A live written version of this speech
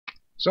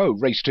So,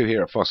 race 2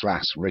 here at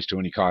Fosslas. Race 2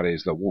 on your card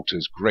is the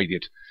Waters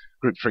Graded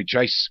Group 3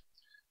 chase.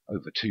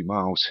 Over 2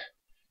 miles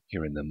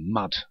here in the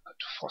mud at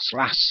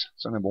Fosslas.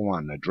 So, number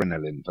 1,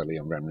 Adrenaline for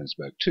Leon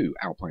Remensburg. 2,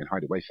 Alpine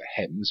Hideaway for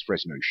Hems.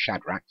 Fresno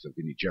Shadrach for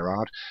Vinnie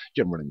Gerard.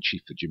 General in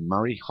Chief for Jim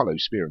Murray. Hollow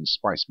Spear and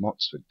Spice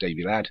Motts for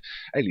Davy Ladd.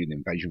 Alien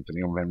Invasion for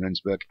Leon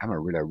Remensburg.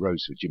 Amarillo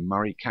Rose for Jim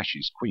Murray.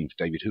 Cash's Queen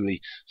for David Hooley.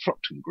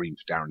 Flockton Green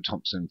for Darren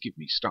Thompson. Give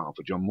Me Star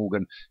for John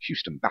Morgan.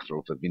 Houston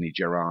Battle for Vinnie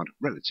Gerard.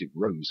 Relative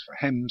Rose for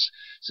Hems.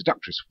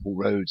 Seductress for Paul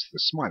Rhodes. The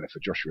Smiler for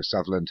Joshua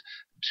Sutherland.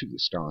 And 2 the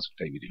Stars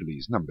for David Hooley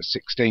is number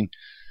 16.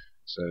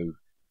 So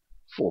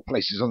 4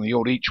 places on the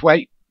odd each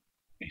way.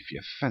 If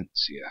you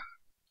fancy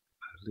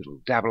a little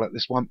dabble at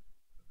this one,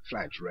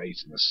 flag's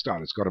raised and the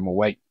starter's got him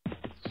away.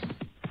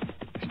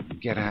 If you can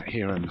get out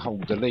here and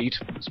hold the lead,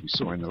 as we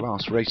saw in the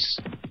last race,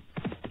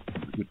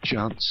 a good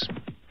chance.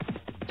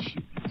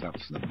 Shooting up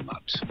for the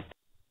mud.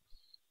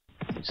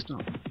 They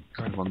start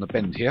kind of on the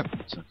bend here,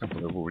 so a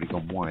couple have already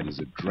gone wide as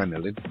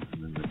Adrenaline,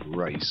 and then the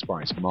grey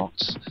Spice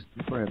Motts.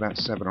 There's probably about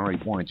 7 or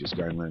 8 wide just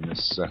going around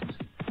this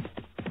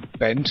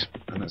bend,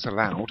 and that's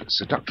allowed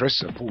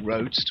Seductress of Paul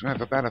Rhodes to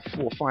have about a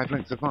 4 or 5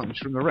 length advantage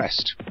from the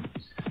rest.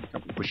 A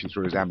couple pushing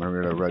through as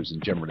Amarillo Rose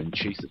and General in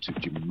Chief, the 2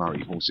 Jim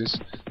Murray horses.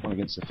 One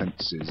against the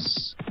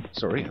fences,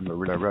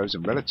 Amarillo Rose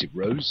and Relative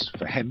Rose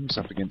for Hems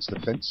up against the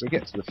fence. They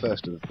get to the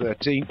first of the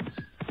 13,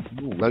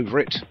 all over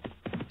it.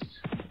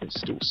 It's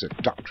still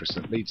Seductress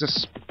that leads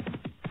us.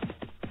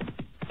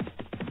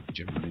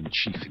 General in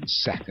Chief in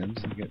second,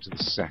 and get to the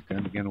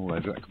second, again all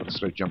over. That couple of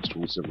slow jumps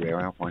towards the rear.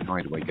 Alpine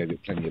Hideaway gave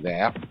it plenty of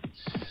air.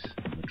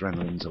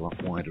 Adrenaline's a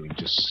lot wider and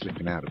just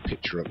slipping out of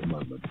picture at the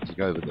moment. To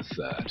go over the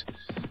third.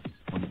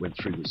 One that went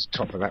through the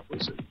top of that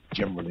was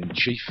General in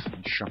Chief,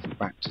 and shuffled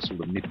back to sort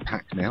of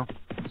mid-pack now.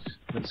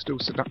 But still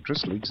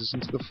Seductress leads us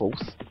into the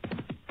fourth.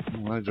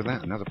 All over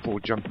that, another poor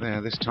jump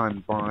there, this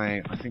time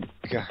by, I think,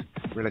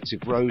 Relative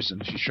Rose,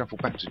 and she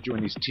shuffled back to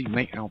join his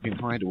teammate Alpine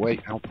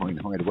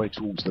Hideaway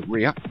towards the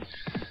rear.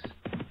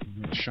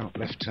 A sharp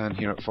left turn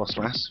here at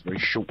Fosslas, very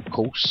short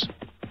course.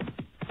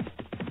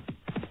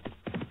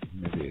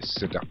 And it is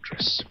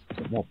Seductress.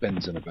 Got more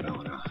bends than a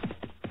banana.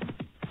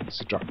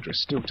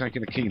 Seductress still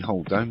taking a keen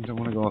hold though, don't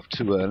want to go off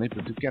too early,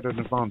 but to get an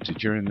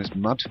advantage here in this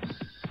mud.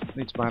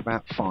 Leads by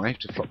about 5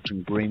 to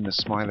Flockton Green, the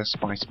Smiler,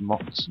 Spice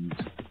Motts and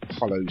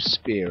Hollow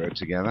Spear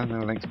together. And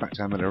then length back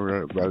to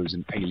Amarillo Rose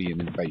and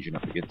Alien Invasion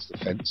up against the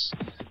fence.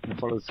 And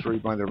followed through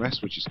by the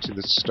rest, which is to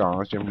the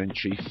Stars, General in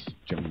Chief,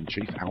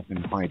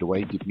 Alpine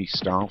Hideaway, Give Me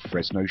Star,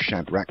 Fresno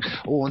Shadrach.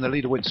 Oh, and the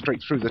leader went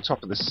straight through the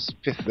top of the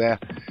 5th there.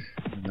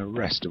 And the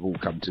rest have all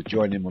come to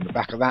join him on the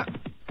back of that.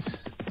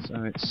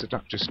 So it's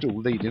Seductress still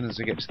leading as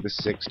they get to the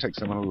 6th, takes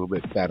them a little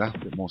bit better, a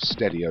bit more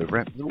steady over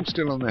it. They're all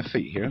still on their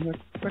feet here, and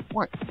they're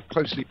quite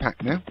closely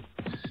packed now.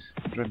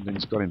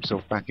 Adrenaline's got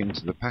himself back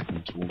into the pack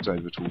and towards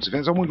the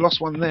fence. Oh, we've lost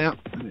one there,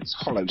 and it's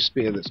Hollow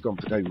Spear that's gone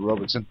for David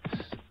Robertson.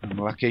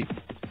 Unlucky.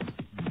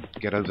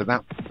 Get over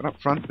that. But up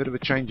front, a bit of a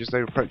change as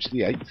they approach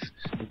the 8th.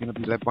 They're going to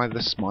be led by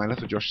the Smiler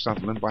for Josh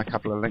Sutherland by a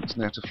couple of lengths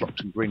now to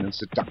Flockton Green, and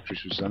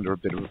Seductress, which is under a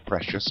bit of a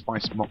pressure.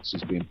 Spice Motts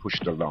is being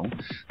pushed along.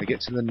 They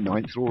get to the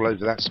 9th, all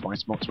over that.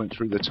 Spice Motts went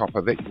through the top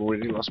of it. You've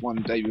already lost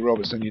one, Davy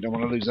Robertson. You don't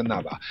want to lose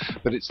another.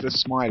 But it's the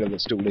Smiler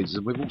that still leads.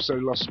 And we've also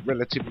lost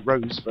Relative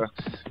Rose for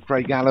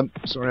Craig Allen.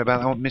 Sorry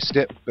about that one, missed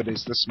it. But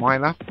it's the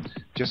Smiler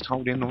just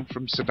holding on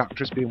from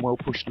Seductress, being well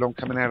pushed along.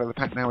 Coming out of the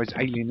pack now is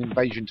Alien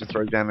Invasion to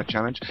throw down the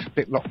challenge. A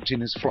bit locked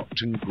in is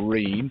Flockton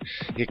Green.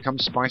 Here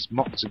comes Spice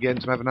Motts again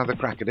to have another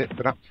crack at it,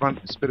 but up front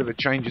it's a bit of a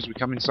change as we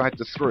come inside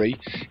the 3.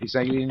 It's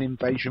Alien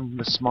Invasion from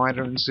the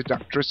Smiler and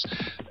Seductress.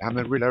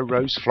 Amarillo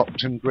Rose,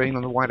 Flockton Green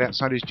on the wide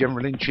outside is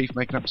General in Chief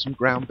making up some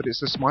ground, but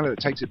it's the Smiler that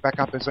takes it back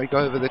up as they go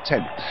over the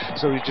 10th.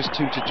 So it's just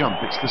 2 to jump.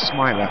 It's the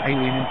Smiler,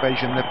 Alien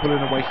Invasion, they're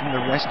pulling away from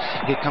the rest.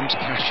 Here comes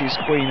Cash's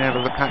Queen out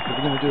of the pack, but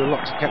they're going to do a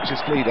lot to catch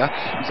this leader.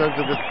 He's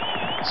over the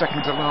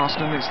second to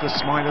last, and it's the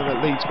Smiler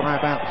that leads by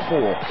about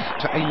 4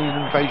 to Alien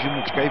Invasion,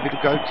 which gave it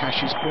a go.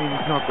 Cash's Queen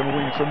is not going to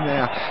win from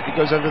there. He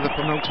goes over the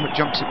penultimate,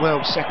 jumps it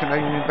well. Second,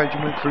 Alien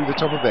Invasion went through the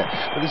top of it,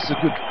 but this is a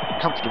good,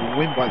 comfortable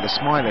win by the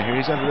Smiler here.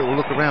 He's had a little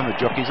look around the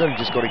jockey. He's only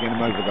just got to get him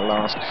over the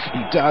last.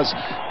 He does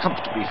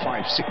comfortably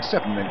 5, 6,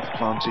 7 length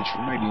advantage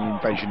from Alien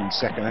Invasion in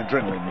second.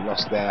 Adrenaline we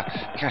lost there.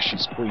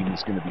 Cash's Queen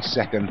is going to be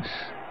second.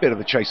 Bit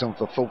of a chase on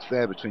for 4th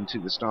there between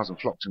 2 the Stars and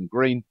Flockton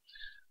Green.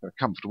 A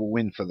comfortable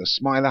win for the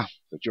Smiler,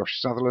 for Josh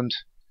Sutherland.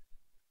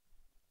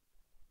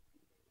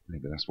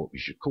 Maybe that's what we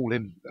should call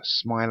him, the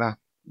Smiler,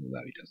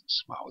 although he doesn't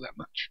smile that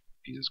much.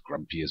 He's as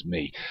grumpy as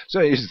me.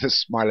 So it is the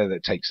Smiler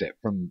that takes it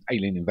from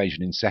Alien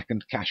Invasion in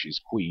second. Cash's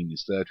Queen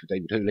is third for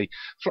David Hooley.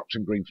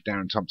 Flockton Green for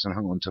Darren Thompson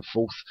hung on to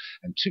 4th.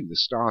 And 2 the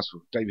Stars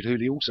for David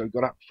Hooley also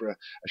got up for a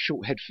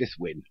short head 5th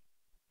win.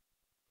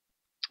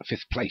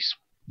 5th place.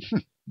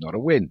 Not a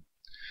win.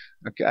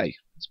 Okay,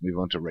 let's move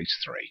on to race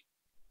 3.